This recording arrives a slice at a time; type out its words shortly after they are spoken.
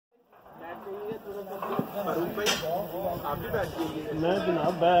आप भी बैठ गए? मैं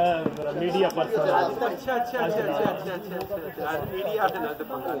जनाब मीडिया पर्सन। अच्छा मीडिया के नाते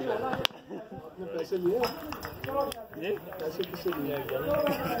पंगा लिया। पैसे लिए? पैसे किससे लिए?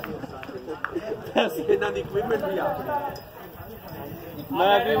 पैसे ना इक्विपमेंट भी आपने।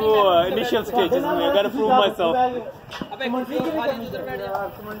 मैं अभी वो इनिशियल स्टेजेस में अगर प्रूव माय सेल्फ। अबे कमेंट्री के लिए उधर बैठ जा।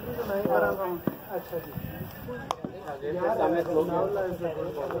 कमेंट्री तो नहीं कर रहा हूं। अच्छा जी। यार सामने लोग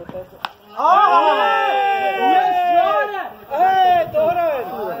यस शॉट है। ए दो रन।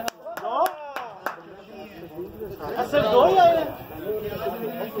 असल दो ही आए हैं।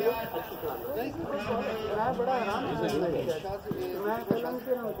 मैं बड़ा आराम से मैं कलम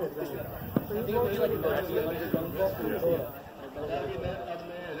से ना खेलता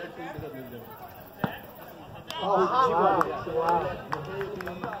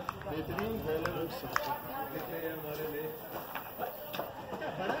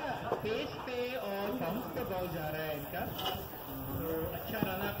बड़ा पेस पे और बाउंस पे बॉल जा रहा है इनका। अच्छा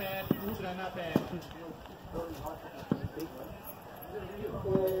रना पैर, स्मूथ रना पैर।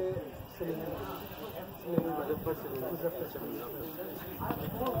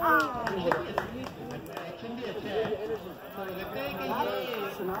 एक्शन भी अच्छा है। तो लगता है कि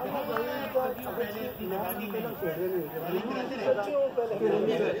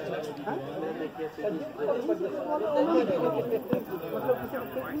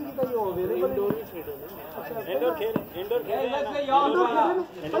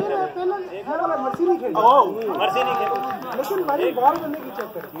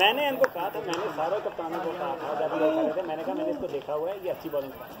मैंने इनको कहा था, मैंने सारे कप्तानों को कहा था जब ये खड़े थे, मैंने कहा मैंने इसको देखा हुआ है, ये अच्छी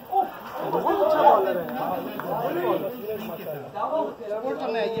बॉलिंग कर बहुत अच्छा बॉलर है।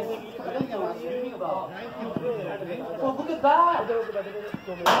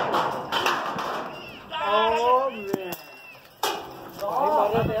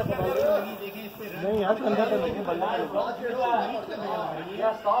 नहीं यार अंदर तो नहीं बल्ला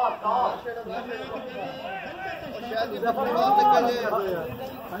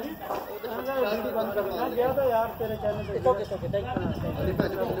गया था यार तेरे कहने पे।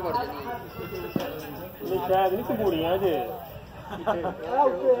 शायद नहीं कबूड़ियाँ जे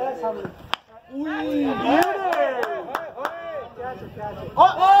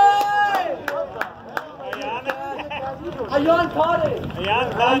Ayan caught it.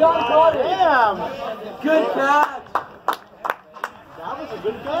 Good catch. That was a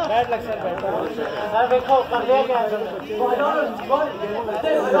good catch. Bad luck sir. Sir देखो कर लिया क्या?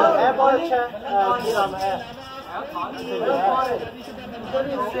 है बहुत अच्छा है।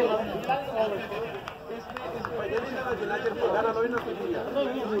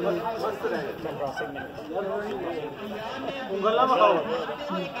 उंगला मखाओ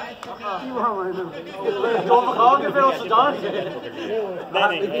जो मखाओगे फिर उस जान से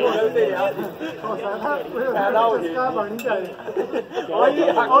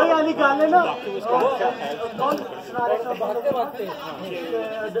निकाले ना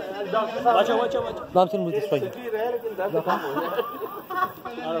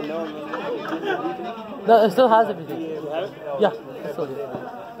No, it still has everything. Yeah, it's still good.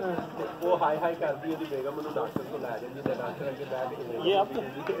 वो हाई हाई कर दी थी बेगम ने डॉक्टर को ला दिया डॉक्टर के बैठ ये अब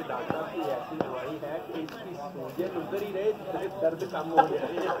डॉक्टर की ऐसी दवाई है कि इसकी सूजन उधर ही रहे दर्द कम हो गया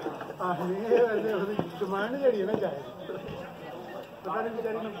डिमांड जड़ी है ना चाहे पता नहीं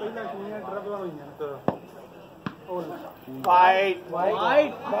बेचारी ने पहला किया ट्रबल हुई है तो वाइट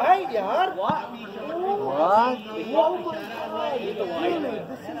यार what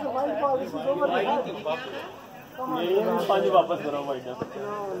this is a white ball this is over पानी वापस करो वाइट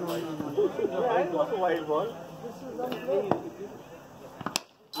वाइट बॉल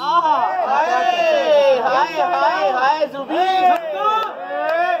हाय जुबी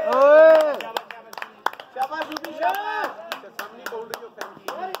शाबाश जुबी शाबाश सामने बाउंड्री को फैंकी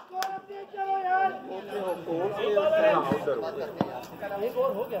यार इसको अपडेट करो यार एक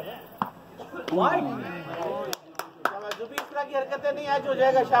और हो गया ना वाइट शाबाश जुबी इस तरह की हरकतें नहीं आज हो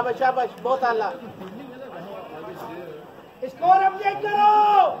जाएगा शाबाश शाबाश बहुत आला स्कोर अपडेट करो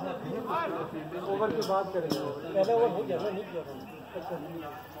ओवर की बात करेंगे पहले ओवर हो गया ना नहीं किया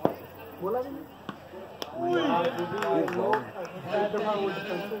बोला भी नहीं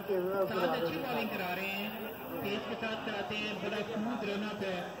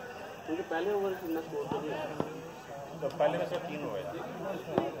क्योंकि पहले ओवर कितना स्कोर तो पहले में सिर्फ 3 हो गया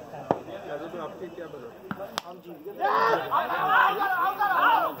तो आपके क्या बना हम जीत गए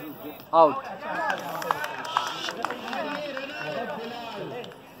Out.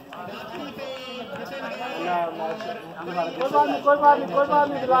 कोई बात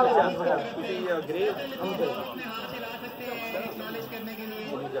नहीं दिला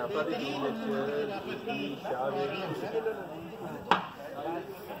हुजैफा की टीम में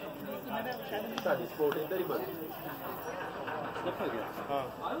साडी स्पोर्ट इधर ही बन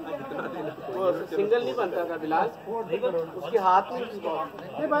वो सिंगल नहीं बनता था बिलाल, उसके हाथ में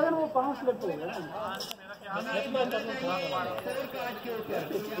नहीं भाईजान वो 5 स्लिप हो गया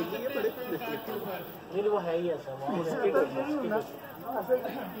नहीं वो है ही ऐसा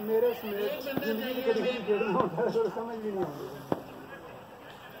मेरे समेत जिंदगी की कभी खेल में होता है तो समझ भी नहीं आती।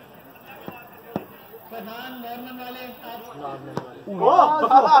 फरहान नॉर्मल वाले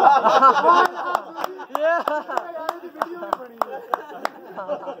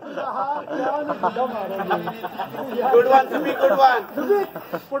गुड वन सुबी, गुड वन।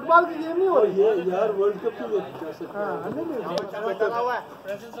 फुटबॉल की गेम नहीं हो रही है यार वर्ल्ड कप की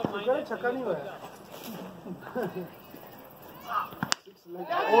छक्का नहीं हुआ है।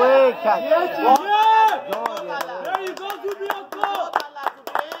 ओए क्या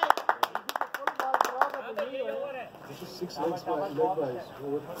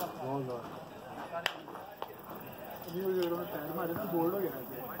बोल्ड हो गया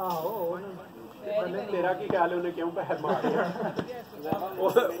तेरा की ख्याल है उन्हें क्यों पैर मारे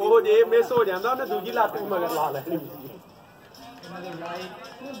वो जे मिस हो जाता उन्हें दूजी लात मगर ला लेनी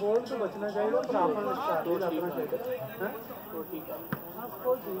बोल्ड तो बचना चाहिए पर आपन अपना चाहिए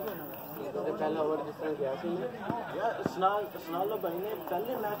पहला ओवर जिस तरह गया सी यार सनाल भाई ने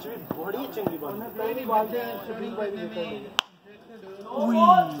पहले मैच में बड़ी चंगी बात पहली बाल से शबीर भाई ने विकेट लिया।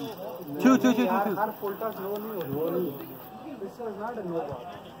 हर फुल टॉस नो नहीं हो रही। This was not a no ball.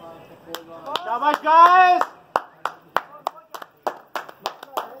 शाबाश गाइस।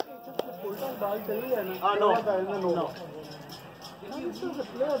 फुल टॉस बॉल चली है ना। No no this is the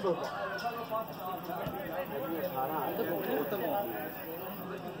player दो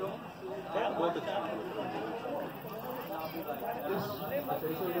बहुत अच्छा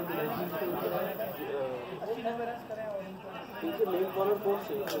मेन बॉलर कौन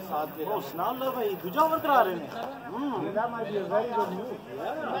से साथ में ओ सनाल भाई दूजा ओवर करा रहे हैं that might be a very good news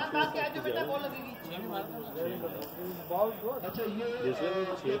ball good. अच्छा ये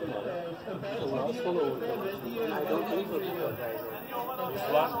आई डोंट थिंक सो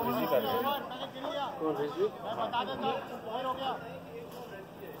विश्वास बिजी कर रहे हैं कौन रिजवी हो गया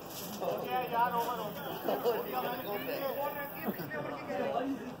यार ओवर हो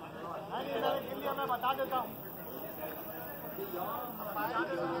गया मैं बता देता हूँ।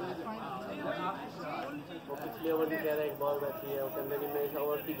 वो पिछले ओवर भी कह रहा है एक बॉल रहती है वो कहते कि मैं इस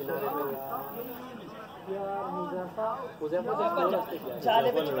ओवर की किनारे पे यार मुजफ्फा तो स्कोर रखते क्या चाले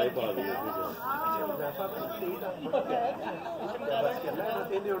पे लड़ाई पा दी मुजफ्फा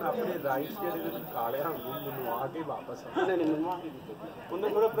ਇਹਨੇ ਹੁਣ ਆਪਣੇ ਰਾਈਟਸ ਜਿਹੜੇ ਕਾਲੇ ਹਨ ਨੂੰ ਕੇ ਵਾਪਸ नहीं ਉਹਨੇ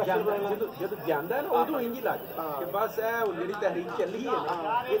ਥੋੜਾ ਪ੍ਰੈਸ਼ਰ ਬਣਾਇਆ ਜਦੋਂ ਜਾਂਦਾ ਹੈ ਨਾ ਉਦੋਂ ਇੰਜ ਹੀ ਲੱਗਦਾ ਕਿ ਬਸ ਇਹ ਹੁਣ ਜਿਹੜੀ ਤਹਿਰੀਕ ਚੱਲੀ ਹੈ ਨਾ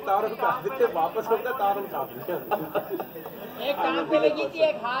ਇਹ ਤਾਰਨ ਕਰ ਦਿੱਤੇ ਵਾਪਸ ਹੁੰਦਾ ਤਾਰਨ ਕਰ ਦਿੱਤੇ एक कान पे लगी थी,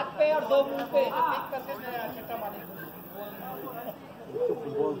 एक हाथ पे और 2 मुंह पे करके छक्का मारे।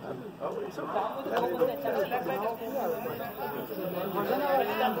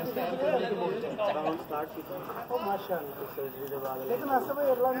 लेकिन ऐसा भाई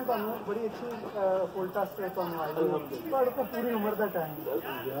अल्लाह ने ਤੁਹਾਨੂੰ बड़ी अच्छी फुल टॉस से ਤੁਹਾਨੂੰ आई ਤੁਹਾਡੇ को पूरी उम्र का टाइम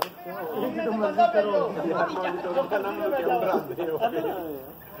जो मर्जी करो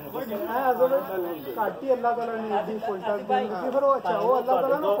घट ही अल्लाह ताला ने दी फुल टॉस दी फिर वो अच्छा वो अल्लाह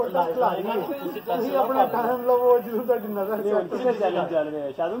ताला ने फुल टॉस खिला रही है ਤੁਸੀਂ अपना टाइम ਲਵੋ ਜਦੋਂ ਤੁਹਾਡੀ ਨਜ਼ਰ किसने चैलेंज चल रहे हैं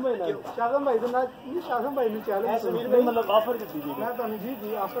शादम भाई ने शादम भाई ਦੇ ਨਾਲ ਨਹੀਂ शादम भाई ਨੇ चैलेंज समीर भाई मतलब ऑफर ਦਿੱਤੀ ਜੀ मैं ਤੁਹਾਨੂੰ जी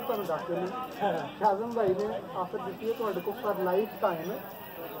ऑफर ਤੁਹਾਨੂੰ ਦੱਸ ਦਿੰਦਾ शादम भाई ने ऑफर ਦਿੱਤੀ ਹੈ ਤੁਹਾਡੇ ਕੋਲ ਫॉर ਲਾਈਫ ਟਾਈਮ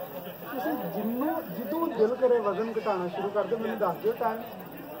ਤੁਸੀਂ ਜਿੱਦੋਂ ਦਿਲ ਕਰੇ ਵਜ਼ਨ ਘਟਾਉਣਾ ਸ਼ੁਰੂ ਕਰ ਦਿਓ ਮੈਨੂੰ ਦੱਸ ਦਿਓ ਟਾਈਮ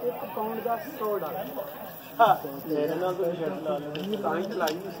 1 ਪਾਉਂਡ ਦਾ $100 मेरे नाल तो शर्ट ला ले ਤਾਂ ਹੀ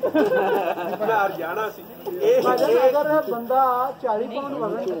ਚਲਾਈ ਮੈਂ ਹਾਰ ਜਾਣਾ ਸੀ अगर बंदा 40 पाउंड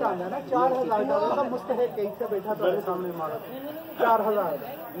वजन घटाना ना $4000 का मुस्तहिक है इससे बैठा तुम्हारे सामने मारो 4000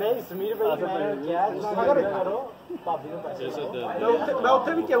 नहीं समीर भाई अगर करो भाभी ਨੂੰ ਪੈਸੇ ਮੈਂ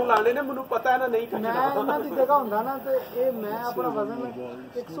ਉੱਥੇ ਵੀ ਕਿਉਂ ਲਾਣੇ ਨੇ ਮੈਨੂੰ ਪਤਾ ਹੈ ਨਾ ਨਹੀਂ मैं ਉਹਨਾਂ ਦੀ ਜਗ੍ਹਾ ਹੁੰਦਾ ਨਾ ਤੇ ਇਹ ਮੈਂ ਆਪਣਾ ਵਜ਼ਨ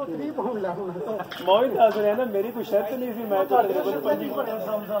 130 ਪਾਉਂਡ ਲੈ ਹੋਣਾ ਮੋਹਿਤ ਦੱਸ ਰਿਹਾ ਨਾ ਮੇਰੀ ਕੋਈ ਸ਼ਰਤ ਨਹੀਂ ਸੀ ਮੈਂ ਤੁਹਾਡੇ ਕੋਲ 25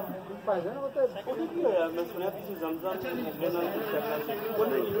 ਭਾਈਜਾਨ ਉਹ ਤੇ ਉਹਦੀ ਕੀ ਹੋਇਆ ਮੈਂ ਸੁਣਿਆ ਤੁਸੀਂ ਜ਼ਮਜ਼ਮ ਦੇ ਨਾਲ ਕੁਝ ਕਰਨਾ ਸੀ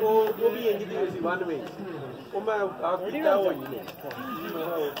ਉਹ ਵੀ ਇੰਜ ਦੀ ਹੋਈ ਸੀ 1 ਵੇ ਉਹ ਮੈਂ ਆ ਕੀਤਾ ਹੋਈ ਨੇ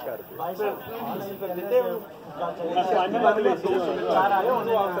ਮੇਰਾ ਉਹ ਕਰ ਦੇ ਭਾਈ ਸਾਹਿਬ ਦਿੱਤੇ ਫਾਈਨਲ ਵਾਲੇ 204 ਆਏ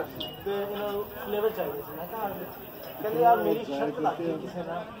ਉਹਨੂੰ ਤੇ ਇਹਨਾਂ ਨੂੰ ਫਲੇਵਰ ਚਾਹੀਦੇ ਸੀ ਮੈਂ ਕਿਹਾ ਕਹਿੰਦੇ ਯਾਰ ਮੇਰੀ ਸ਼ਰਤ ਲੱਗੀ ਕਿਸੇ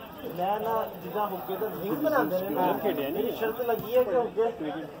ਨਾਲ ਮੈਂ ਨਾ ਜਿੱਦਾਂ ਹੁੱਕੇ ਤੇ ਰਿੰਗ ਬਣਾਉਂਦੇ ਨੇ ਨਾ ਖੇਡਿਆ ਨਹੀਂ ਸ਼ਰਤ ਲੱਗੀ ਹੈ ਕਿ ਹੁੱਕੇ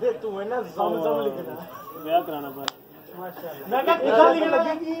ਦੇ ਤੂੰ ਇਹਨਾਂ ਜ਼ਮਜ਼ਮ ਲਿਖਣਾ ਵਿਆਹ ਕਰਾਣਾ ਪਰ माशाल्लाह मैं क्या कितना लिखने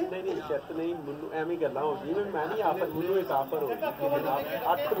लगेगी नहीं शर्त नहीं ਮੈਨੂੰ ਐਵੇਂ ਗੱਲਾਂ ਹੋ ਗਈ ਮੈਂ ਨਹੀਂ ਆਫਰ ਮੈਨੂੰ ਇੱਕ ਆਫਰ ਹੋ ਗਈ ਕਿ ਜਨਾਬ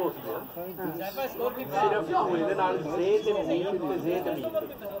 8 ਰੋਟੀਆਂ ਸਿਰਫ ਇਹਦੇ ਨਾਲ ਜ਼ੇ ਤੇ ਮੀਟ ਤੇ ਜ਼ੇ ਤੇ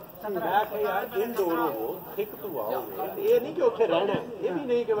ਮੀਟ ਮੈਂ ਕਿਹਾ ਯਾਰ ਇਨਡੋਰ ਹੋ ਇੱਕ ਤੂੰ ਆਓਗੇ ਤੇ ਇਹ ਨਹੀਂ ਕਿ ਉੱਥੇ ਰਹਿਣਾ ਇਹ ਵੀ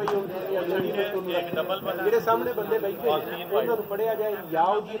ਨਹੀਂ ਕਿ ਭਾਈ ਜਿਹੜੇ ਸਾਹਮਣੇ ਬੰਦੇ ਬੈਠੇ ਉਹਨਾਂ ਨੂੰ ਪੜਿਆ ਜਾਏ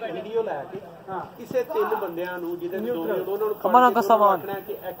ਜਾਓ ਜੀ ਵੀਡੀਓ ਲੈ ਕੇ ਕਿਸੇ 3 ਬੰਦਿਆਂ ਨੂੰ ਜਿਹਦੇ ਉਹਨਾਂ ਨੂੰ ਕਮਰਾ ਦਾ ਸਮਾਨ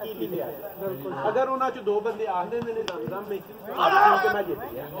ਕਿ ਇਹ ਕੀ ਲਿਖਿਆ ਅਗਰ ਉਹਨਾਂ ਚ 2 ਬੰਦੇ ਆਖਦੇ ਨੇ ਦਮ में मैं जीत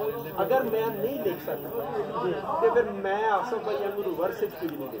गया अगर मैं नहीं लिख सकता तो फिर मैं आसफ भाई को रिवर्स कुछ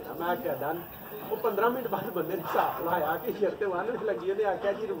नहीं देना मैं क्या डन वो 15 मिनट बाद बंदे ने हिसाब लाया कि शर्त वन लगी उन्हें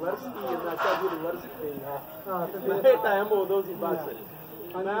आख्या जी रिवर्स की है मैं आख्या जी रिवर्स देगा टाइम उदों सी बस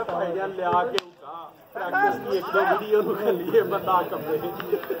मैं भाईजान लिया के प्रैक्टिस की 1-2 वीडियो कर लिए बंदा कमरे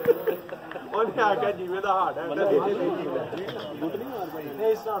उन्हें आख्या जिमें दा हार्ड है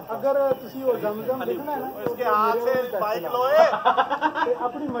अगर तुसी वो जमजम देखना है ना उसके हाथ से बाइक लोए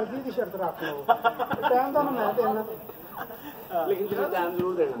अपनी मर्जी की शर्त रख लो टाइम तो मैं देना लेकिन तुम टाइम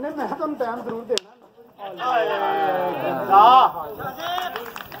जरूर देना नहीं मैं तो टाइम जरूर देना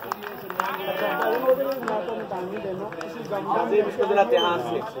इसको जरा ध्यान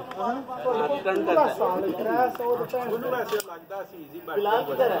से टर्न करता बिलाल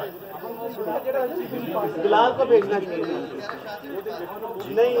किधर है बिलाल को भेजना चाहिए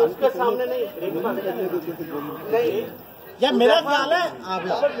नहीं उसके सामने नहीं या मेरा ख्याल है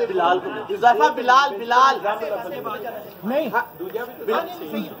बिलाल को जुज़ैफा बिलाल नहीं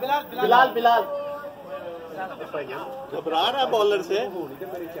बिलाल घबरा रहा है बॉलर से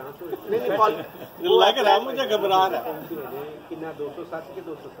लग रहा है मुझे घबरा रहा है 260 के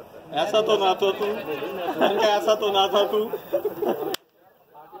 270 ऐसा तो ना तो तू ऐसा तो ना था तू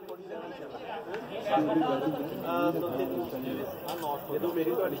ਜਦੋਂ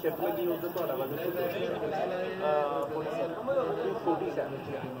ਮੇਰੀ ਤੁਹਾਡੀ ਸ਼ਰਤ ਲੱਗੀ ਉਦੋਂ ਤੁਹਾਡਾ ਵਜ਼ਨ 47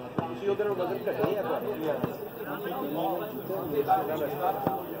 ਤੁਸੀਂ ਉਹਦੇ ਨਾਲ ਵਜ਼ਨ ਘਟੇ ਆ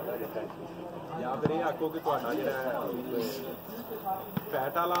ਜਾਂ ਫਿਰ ਇਹ ਆਖੋ ਕਿ ਤੁਹਾਡਾ ਜਿਹੜਾ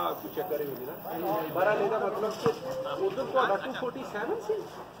ਫੈਟ ਵਾਲਾ ਕੁਝ ਚੱਕਰ ਹੋਈ ਨਾ ਬਹਰਾਲ ਇਹਦਾ ਮਤਲਬ ਕਿ ਉਦੋਂ ਤੁਹਾਡਾ 247 ਸੀ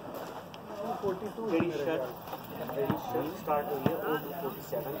 42 मेरी शर्ट स्टार्ट हुई है और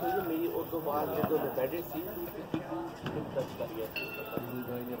 47 हुई है मेरी और तो बाद जो मैं बैठे सी 252 टच कर गया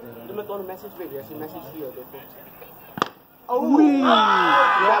तो मैं तुम्हें मैसेज भेज दिया मैसेज किया देखो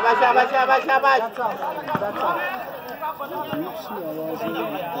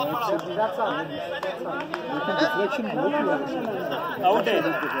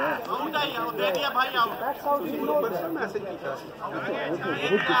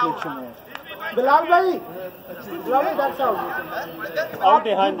बिलाल भाई आउट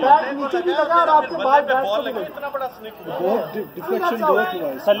है बैट नीचे भी लगा और आपके बाल बैट को भी लगा बहुत डिफ्लेक्शन बहुत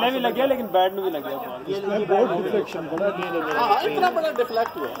हुआ थल्ले भी लगे लेकिन बैट में भी लगे इसमें बहुत डिफ्लेक्शन बड़ा इतना बड़ा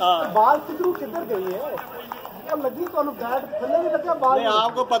डिफ्लेक्ट हुआ बाल किधर गई है और लगी तो बैट थल्ले भी लगा बाल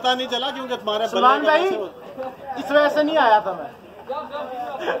आपको पता नहीं चला क्योंकि तुम्हारे सलमान भाई इस वजह से नहीं आया था मैं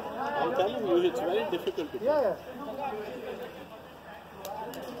it's very difficult to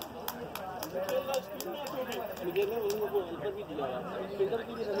मुझे ना उनको ऊपर भी दिया फिल्टर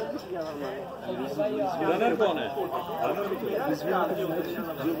की रनर भी दिया हमारे रनर कौन है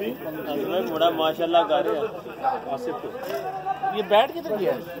रनर बड़ा माशाल्लाह कर रहे हैं आसिफ ये बैट किधर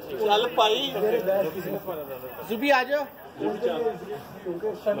गया चल भाई जुबी आ जाओ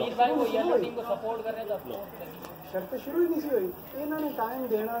समीर भाई वो येलो टीम को सपोर्ट कर रहे थे शर्त शुरू ही नहीं सी हुई इन्होंने टाइम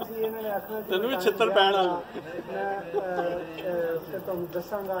देना सी इन्होंने आखना तेन भी छितर पैना मैं तो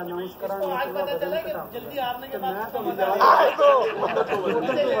दसांगा अनाउंस करांगा जल्दी हारने के बाद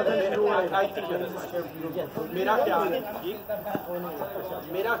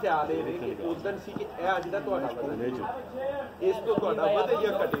मेरा ख्याल है कि उदन सी कि ए अज दा ਤੁਹਾਡਾ ਵਜ਼ਨ ਇਸ ਤੋਂ ਤੁਹਾਡਾ ਵਧੇ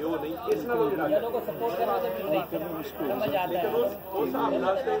ਜਾਂ ਘਟੇ ਹੋ ਨਹੀਂ ਇਸ ਨਾਲ ਜਿਹੜਾ को सपोर्ट करा दे समझ आता है ਉਸ ਹਿਸਾਬ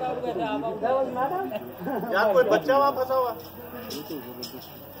ਨਾਲ यार कोई बच्चा वहाँ फंसा हुआ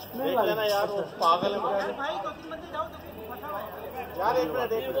देख लेना यार वो पागल है यार एक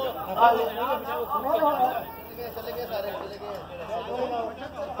मिनट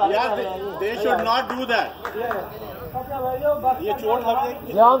यार they should not do that ये चोट लग गई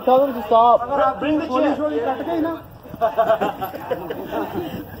Jan, tell them to stop. गोली कट गई ना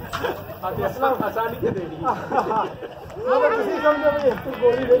आसानी से देनी मगर किसी समझो भाई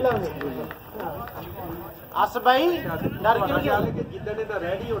गोली ले लेंगे अस भाई डर क्यों गया कि जिद्दन ने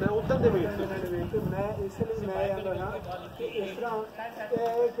रेडी होना उधर दे वेट से मैं इसलिए मैं कहना कि इस तरह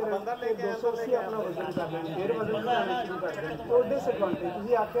 280 अपना वजन कर लें फिर वजन बढ़ाना शुरू कर दें तो डिसएडवांटेज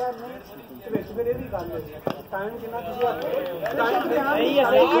ਤੁਸੀਂ ਆਖਿਆ ਨਹੀਂ ਤੇ ਵਿੱਚ ਫਿਰ ਇਹ ਵੀ ਗੱਲ ਹੈ टाइम कितना ਤੁਸੀਂ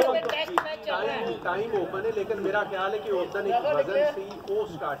टाइम ओपन है लेकिन मेरा ख्याल है कि उधर एक वजन सी वो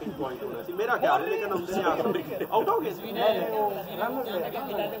स्टार्टिंग पॉइंट होना सी मेरा ख्याल है लेकिन हमसे आउट हो गए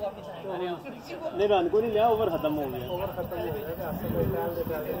नहीं रन को नहीं लिया ओवर खत्म हो गया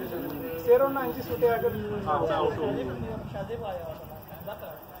सिर ना इंच सुटे अगर आउट हो गए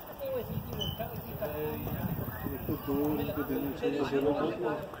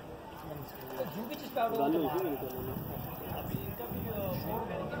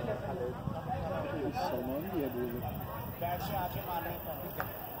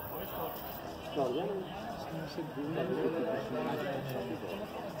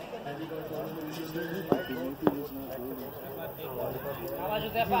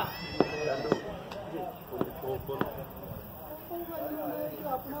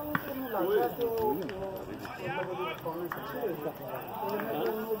अपना लगता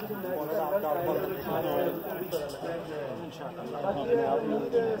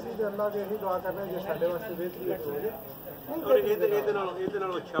कि अल्लाह के यही दुआ कर रहे हैं जो साढ़े वास्ते बेहतरी और ਇਹਦੇ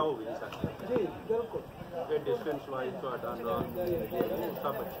ਨਾਲ ਅੱਛਾ ਹੋ ਗਿਆ ਸਰ जी बिल्कुल ਇਹ ਡਿਸਟੈਂਸ ਵਾਈਜ਼ ਤੁਹਾਡਾ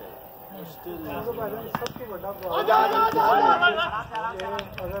ਸਭ ਅੱਛਾ ਹੈ सबसे बड़ा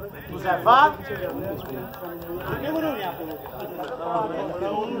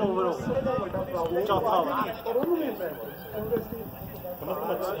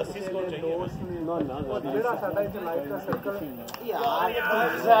अगर ਜਿਹੜਾ ਸਾਡਾ ਇੱਥੇ ਲਾਈਫ ਦਾ ਸਰਕਲ यार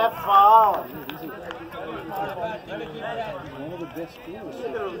ज़ैफा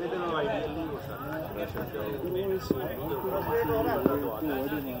ਇਹਦੇ ਨਾਲ ਆਈਡੀਅਲ ਨਹੀਂ ਹੋ ਸਕਦਾ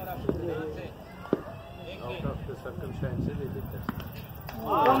out of the circumstances it is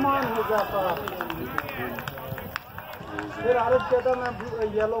कमान हो जाता फिर आरिफ कहता मैं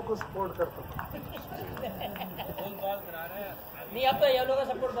येलो को सपोर्ट करता हूँ नहीं अब तो येलो का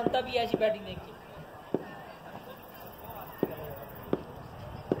सपोर्ट बनता भी है ऐसी बैटिंग देख के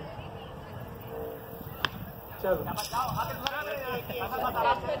चलो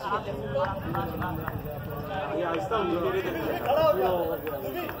ये आहिस्ता धीरे धीरे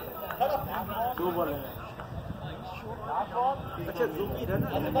दो बॉल अच्छा जूबी है ना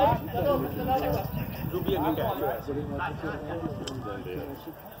जूबी अभी कैच हुआ है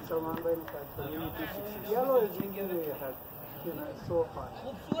सलमान भाई ने कैच किया येलो इज विनिंग सो फार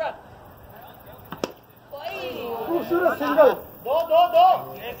खूबसूरत सिंगल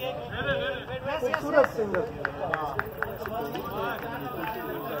खूबसूरत सिंगल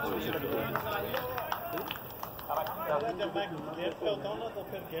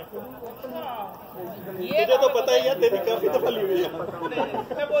तुझे तो पता ही है तेरी काफी दफा ली हुई है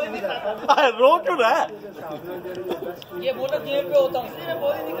रो क्यों रहा है ये बोलो गेम पे होता हूँ मैं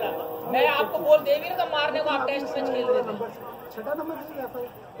बोल ही नहीं रहा मैं आपको बोल दे भी ना मारने को आप टेस्ट मैच खेल रहे थे छठा नंबर से जाता है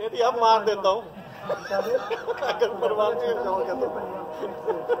यदि अब मार देता हूँ अगर परवाह नहीं जाऊंगा तो पहले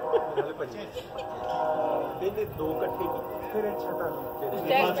दो इकट्ठे फिर एक छठा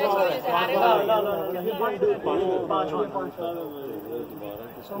टेस्ट मैच की वजह से हारेगा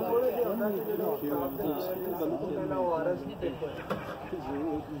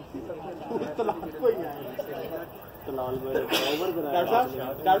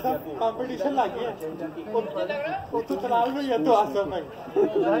डॉक्टर साहब कंपटीशन लग गया उत्तू तलाल में ये तो आसम है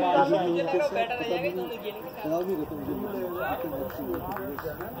मुझे लग रहा बैटर रह जाएगा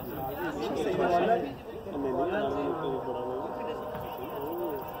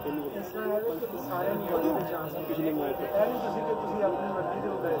तुम लोग ये सारे पिछले मैच ਤੁਸੀਂ ਆਪਣੀ ਮਰਜ਼ੀ ਦੇ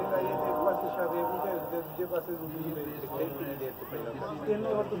ਬੈਟਿੰਗ ਆਈ ਹੈ ਇੱਕ ਪਾਸੇ ਸ਼ਾਹੇਬ ਨੂੰ ਤੇ ਦੂਜੇ ਪਾਸੇ ਜ਼ੂਬੀ ਨੂੰ ਕਿੰਨੀ ਦੇਰ ਤੋਂ ਪਹਿਲਾਂ 3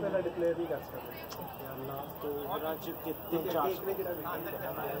 ਓਵਰ ਤੋਂ ਪਹਿਲਾਂ ਡਿਕਲੇਅਰ ਨਹੀਂ ਕਰ ਸਕਦੇ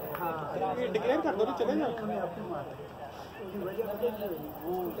हाँ ये डिक्लेयर कर दो चले जाओ उन्हें अपनी मार उसकी वजह पता है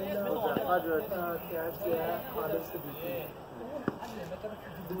वो आज कैच किया है आदत से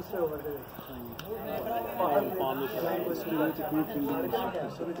दूसरे ओवर के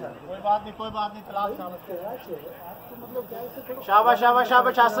कोई बात नहीं तलाश शाबाश शाबाश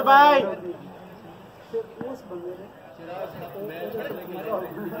शाबाश आसिफ भाई फिर उस बंदे ने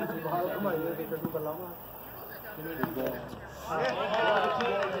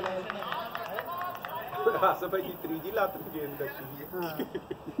आसिफ भाई की त्रीजी लात गेंद रखी है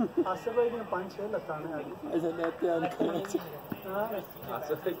आसिफ भाई ने 5-6 लताने आ गई ऐसा नेट तैयार करना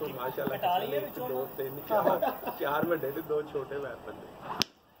आसिफ भाई को माशाल्लाह 2-3 4 बड़े ते 2 छोटे बैट्समैन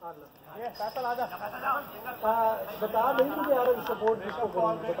बता दें मुझे यार सपोर्ट किसको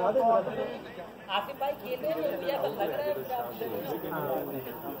करूँ बता दें आसिफ भाई खेल रहे हैं मुझे ऐसा लग रहा है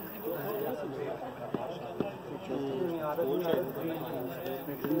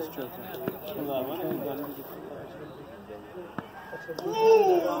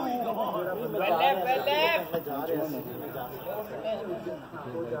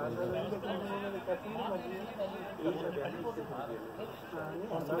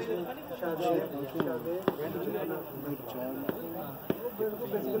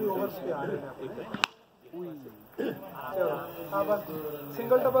बेसिकली ओवर्स पे आ रहे हैं हाँ बस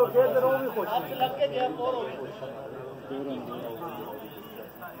सिंगल डबल खेलते रहो भी खुश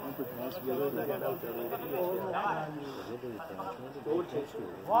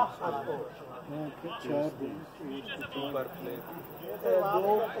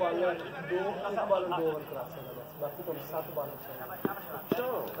बाकी तो 7 बॉल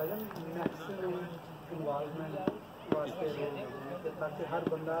मैक्सिमम इन्वॉल्वमेंट वास्ते ताकि हर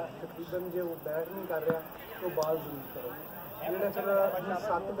बंदा तकरीबन जो वो बैट नहीं कर रहा तो बॉल यूज करो जेडे फिर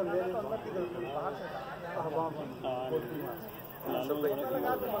 7 बंदे ने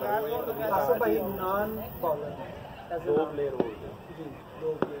आसफ भाई नॉन बॉलर 2 प्लेयर हो गए जी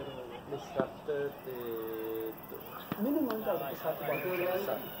 2 प्लेयर हो गए 7 ते मिनिमम का 7 बॉलर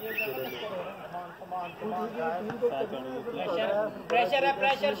प्रेशर है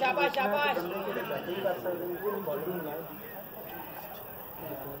प्रेशर शाबाश शाबाश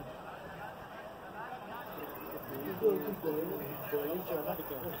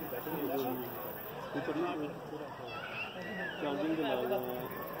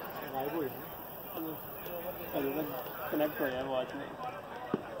कनेक्ट हो जाए वॉच में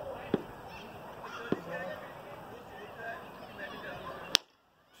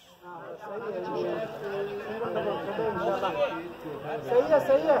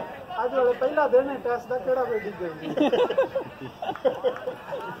सही है आज वाले पहला दिन है टेस्ट का केड़ा कोई डिग गई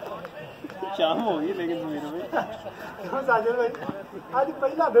शाम हो गई लेकिन मेरे में क्यों साजिद भाई आज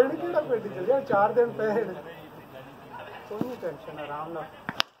पहला दिन केड़ा कोई डिग गया 4 दिन पहले कोई नहीं टेंशन आराम ना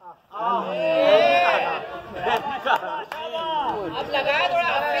अब लगाया थोड़ा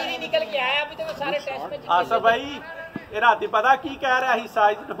अभी निकल के आया अभी तो वो सारे टेस्ट में आसफ भाई ये राती पता की कह रहा है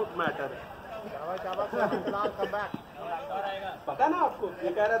साइज डोंट मैटर पता ना आपको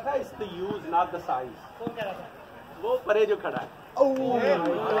ये कह रहा था it's the use not the size कौन कह रहा था वो परे जो खड़ा है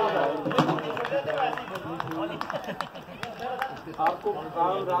आपको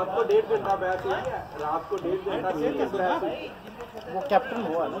रात को 1.5 घंटा बैठ हुई है रात को 1.5 घंटा से वो कैप्टन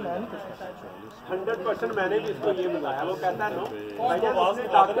हुआ ना मैं 100% मैंने भी इसको ये बताया वो कहता है नो भैया उसने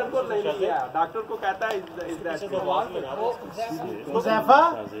डॉक्टर को नहीं लिया डॉक्टर को कहता है मुजैफा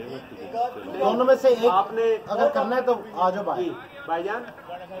दोनों में से एक आपने अगर करना है तो आ जाओ भाईजान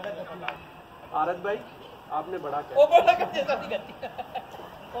आरत भाई आपने बड़ा वो बोला कि जैसा नहीं करती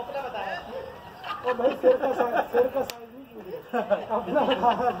अपना बताया ओ भाई सिर का साइज नहीं अपना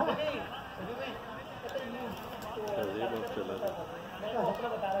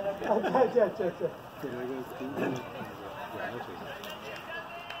अच्छा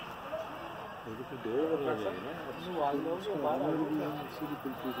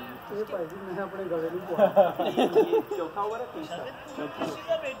ये भाई जी मैं अपने गले नहीं चौथा ओवर है तीसरा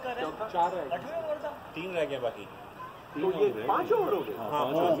 4 रह गए 3 रह गए बाकी तो ये 5 ओवर हो गए हाँ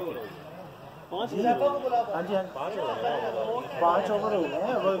 5 हाँ जी 5 ओवर हो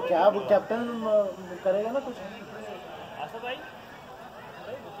गए वो क्या वो कैप्टन करेगा ना कुछ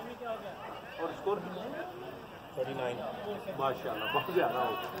और स्कोर 39 माशाल्लाह बहुत ज्यादा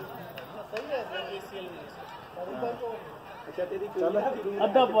हो गया अच्छा तेरी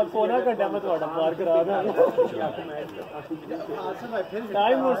अद्धा पौना घंटा में थोड़ा पार करा रहा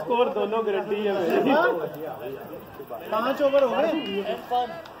टाइम और स्कोर दोनों गारंटी है मेरी 5 ओवर हो गए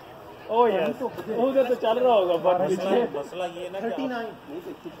ओ यस उधर तो चल रहा होगा पर मसला ये ना 39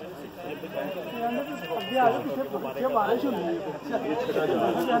 अभी आगे पीछे बारिश हो रही है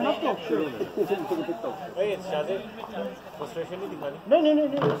फ्रस्ट्रेशन नहीं दिखानी नहीं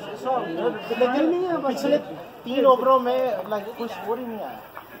लेकिन पिछले 3 ओवरों में कुछ स्कोर ही नहीं आया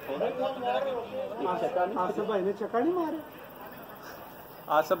आसिफ भाई ने चक्का नहीं मारे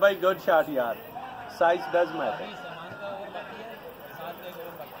आसफ भाई गुड शॉट यार साइज डज मैटर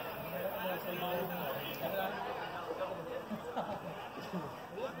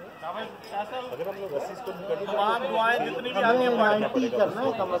अगर हम लोग 80 स्कोर कर तमाम दुआएं जितनी भी आती हैं 90 करना है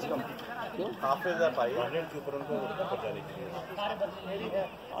कम से कम हाफिज है भाई 100 के ऊपर उनको पहुंचाने के लिए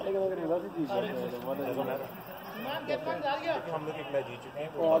अलग अलग रेला से जीत गए हम लोग एक मैच जीत चुके हैं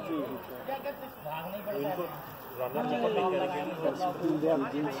बहुत ही इनको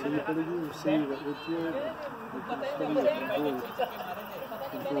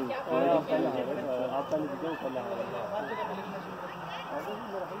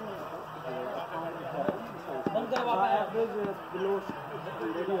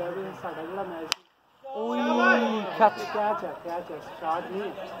साढ़ा जोड़ा मैच कैच कैच है स्टार्ट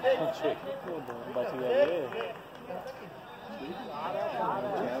नहीं बच गया ये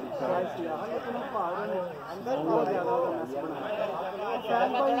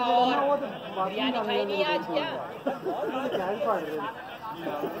बिरयानी खाई नहीं आज क्या?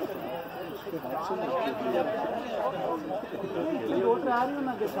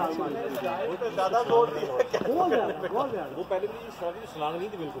 ज्यादा जोर दिया वो पहले भी शादी सुनांग नहीं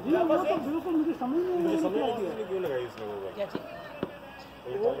थी बिल्कुल बिल्कुल मुझे समझ नहीं क्यों लगाई इसने वो क्या चीज?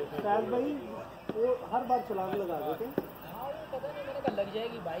 शायद भाई वो हर बार छलांग लगा देते हाँ, पता नहीं, मैंने कहा लग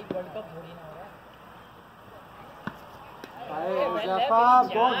जाएगी भाई, वर्ल्ड कप थोड़ी ना हो रहा है।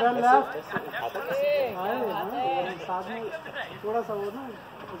 साथ में थोड़ा सा वो ना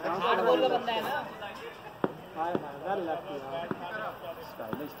 8 गोल का बंदा है ना।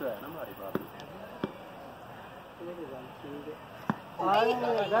 स्टाइलिश तो है ना हमारी बात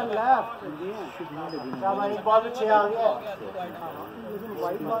बॉल पीछे आ गया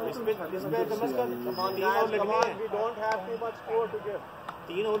इसमें कम से कम 3 और लगने हैं। We don't have too much score to give.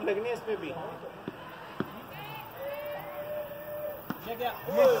 3 और लगने हैं इसमें भी।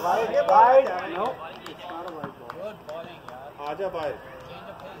 Wide. No. आजा बाहर।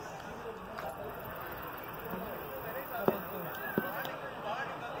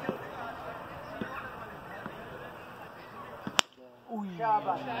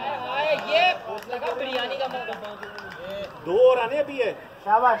 ये लगा बिरयानी का मौका। 2 और आने अभी है।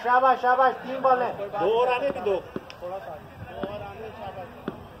 शाबाश शाबाश शाबाश 3 बॉल है 2 और आने अभी 2।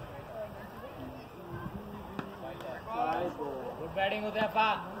 गुड बैटिंग होता है फा।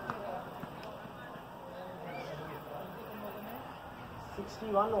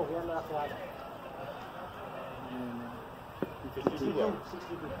 61 हो गया मेरा ख्याल 52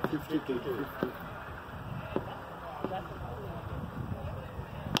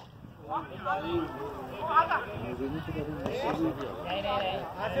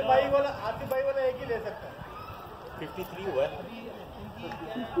 आसिफ भाई वाला एक ही ले सकता है 53 हुआ है।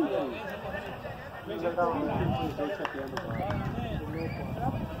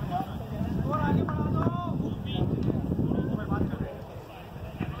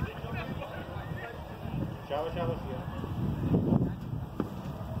 शाबाश शाबाश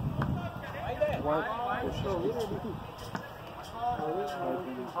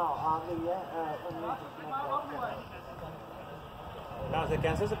हाँ आ गई है कहाँ से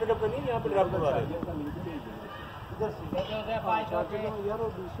कैंसर से पिकअप करनी है यहाँ पे ड्रॉप करवा रहे हैं। यार वो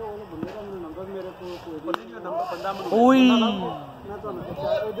दूसरे वाले बंदे का नंबर मेरे को बंदा ओई ओ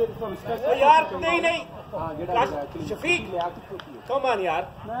यार नहीं शफीक कम ऑन यार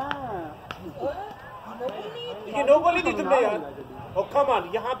ये नो बॉल ही थी तुमने यार। ओ कम ऑन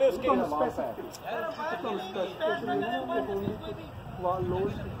यहाँ पे उसके ये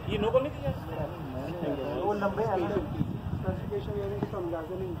नो बॉल नहीं थी यार। वो लंबे स्पेसिफिकेशन यानी कि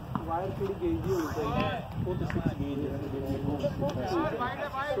समझाते नहीं वायर थोड़ी गेज ही होनी चाहिए वो तो 6 गेज है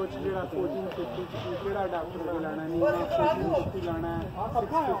सोच जेड़ा कोचिंग केड़ा डॉक्टर को लाना नहीं है 50 लाना है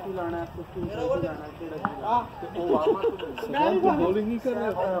 650 लाना है 1550 लाना है केड़ा तो वो वामा बॉलिंग ही कर रहा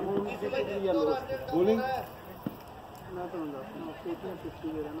है बॉलिंग ना तो ना 50 दे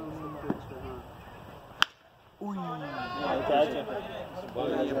रहा ना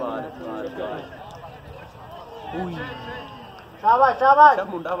शाबाश शाबाश सब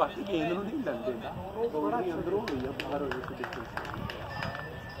मुंडा वाकई गेंद ਨੂੰ ਨਹੀਂ ਲੰਘ ਦਿੰਦਾ ਉਹ ਬੜੀ ਅੰਦਰੋਂ ਹੋਈ ਆ ਬਾਹਰ ਹੋਈ ਸੀ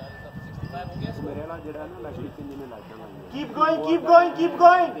ਮੇਰੇ ਨਾਲ ਜਿਹੜਾ ਨਾ ਲੱਗੀ ਕਿੰਨੀ ਨੇ ਲੱਗ ਜਾਣਾ keep going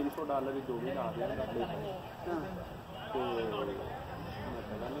 $300 ਦੀ 2 ਵੀ ਲਾ ਦਿਆ ਤੇ ਮੈਂ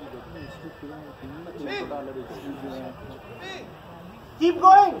ਪਤਾ ਨਹੀਂ ਦੇਖੀ ਇਸ $300 ਦੀ keep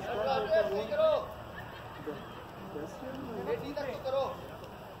going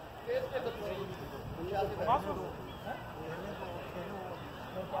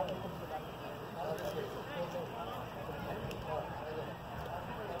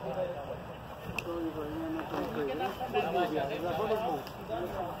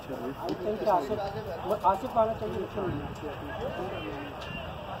आसिफ आना चाहिए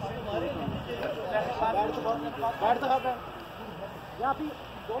बैठ तो खाता या फिर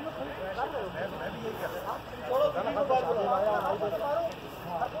दोनों कर रहे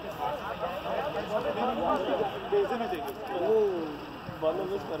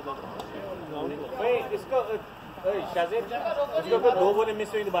भाई इसका शाजिद उसके ऊपर 2 बॉलें मिस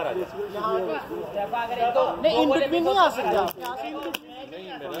हुई दोबारा आ जाए। नहीं इन बिटवीन नहीं आ सकते आप नहीं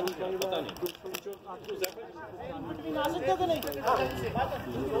मेरा पता नहीं इन बिटवीन आ सकते कि नहीं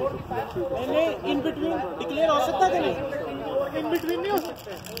नहीं इन बिटवीन डिक्लेयर हो सकता कि नहीं इन बिटवीन नहीं हो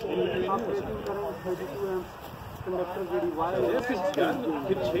सकते कंडक्टर जेडी वायर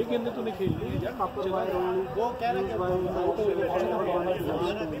फिर 6 गेंदें तूने खेल ली यार। कॉपर वायर ओनली वो कह रहे हैं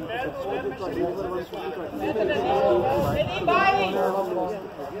नदीम भाई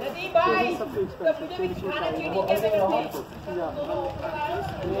तो मुझे भी दिखाना चीनी कैसे करते हैं।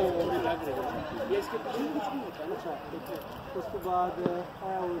 ये इसके पीछे कुछ नहीं होता ना। अच्छा उसके बाद है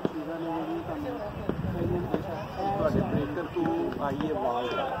वो चीज़ा ने ਤੁਹਾਡੇ ਬ੍ਰੇਕਰ ਤੋਂ ਆਈ ਹੈ ਵਾਲ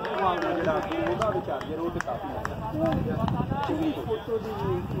ਦਾ ਜਿਹੜਾ ਉਹਦਾ ਵਿਚਾਰਜਰ ਉਹ ਤੇ ਕਾਫੀ फोटो दी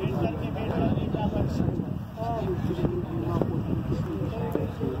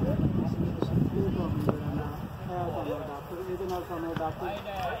ਇਹਦੇ ਨਾਲ ਸਾਨੂੰ ਡਾਕਟਰ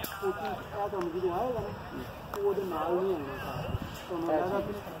ਕੋਟੀ ਆ ਤੁਹਾਨੂੰ ਜਦੋਂ ਆਏਗਾ ਨਾ ਉਹਦੇ ਨਾਲ ਨਹੀਂ ਆਉਣਾ ਤੁਹਾਨੂੰ ਲੱਗਦਾ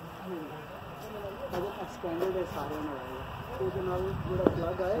ਕਿ ਅਗਰ ਐਕਸਟੈਂਡਡ ਹੈ ਸਾਰਿਆਂ ਨਾਲ ਆਏਗਾ ਉਹਦੇ ਨਾਲ ਜਿਹੜਾ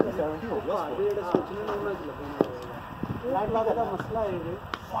ਪਲੱਗ ਆਏਗਾ ਨਾ ਉਹ ਘਰ ਦੇ ਜਿਹੜੇ ਸੋਚ ਨੇ ਉਹਨਾਂ 'ਚ ਲੱਗਣਾ ਹੋਏਗਾ। ਇਹ ਪਲੱਗ ਦਾ ਮਸਲਾ ਇਹ ਹੈ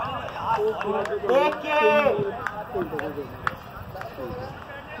ਉਹ ਪੂਰਾ ਦੇਖ ਕੇ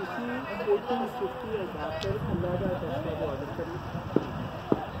ਤੁਸੀਂ 1450 ਅਡਾਪਟਰ ਅੱਲਾ ਦਾ ਟੈਸਟ ਆਰਡਰ ਕਰਨਾ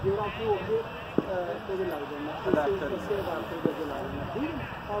ਜਿਹੜਾ ਕਿ ਹੋ ਕੇ ਉਹਦੇ ਲੱਗ ਜਾਣਾ ਅਡਾਪਟਰ ਦੇ ਲੱਗ ਜਾਣਾ ਠੀਕ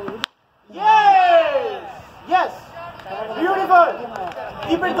ਹੈ। Yes beautiful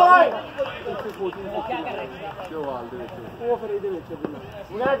keep it going ਜੋ ਵਾਲ ਦੇ ਵਿੱਚ ਉਹ ਫਿਰ ਇਹਦੇ ਵਿੱਚ ਵੀ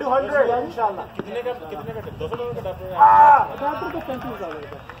वी गोना डू 100 इंशाल्लाह कितने का 200 डॉलर का डॉक्टर है? अडाप्टर तो 35 डॉलर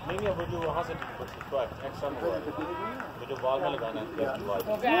का नहीं वो जो वहाँ से एक्स्ट्रा वो जो वाल में लगाना है वाल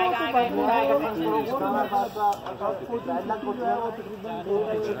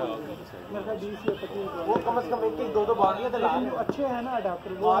वो कम से कम 1-2 बार अच्छे हैं ना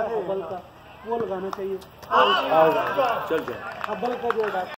अडाप्टर वो हबल का वो लगाना चाहिए चल जाए हबल का जो अडाप्टर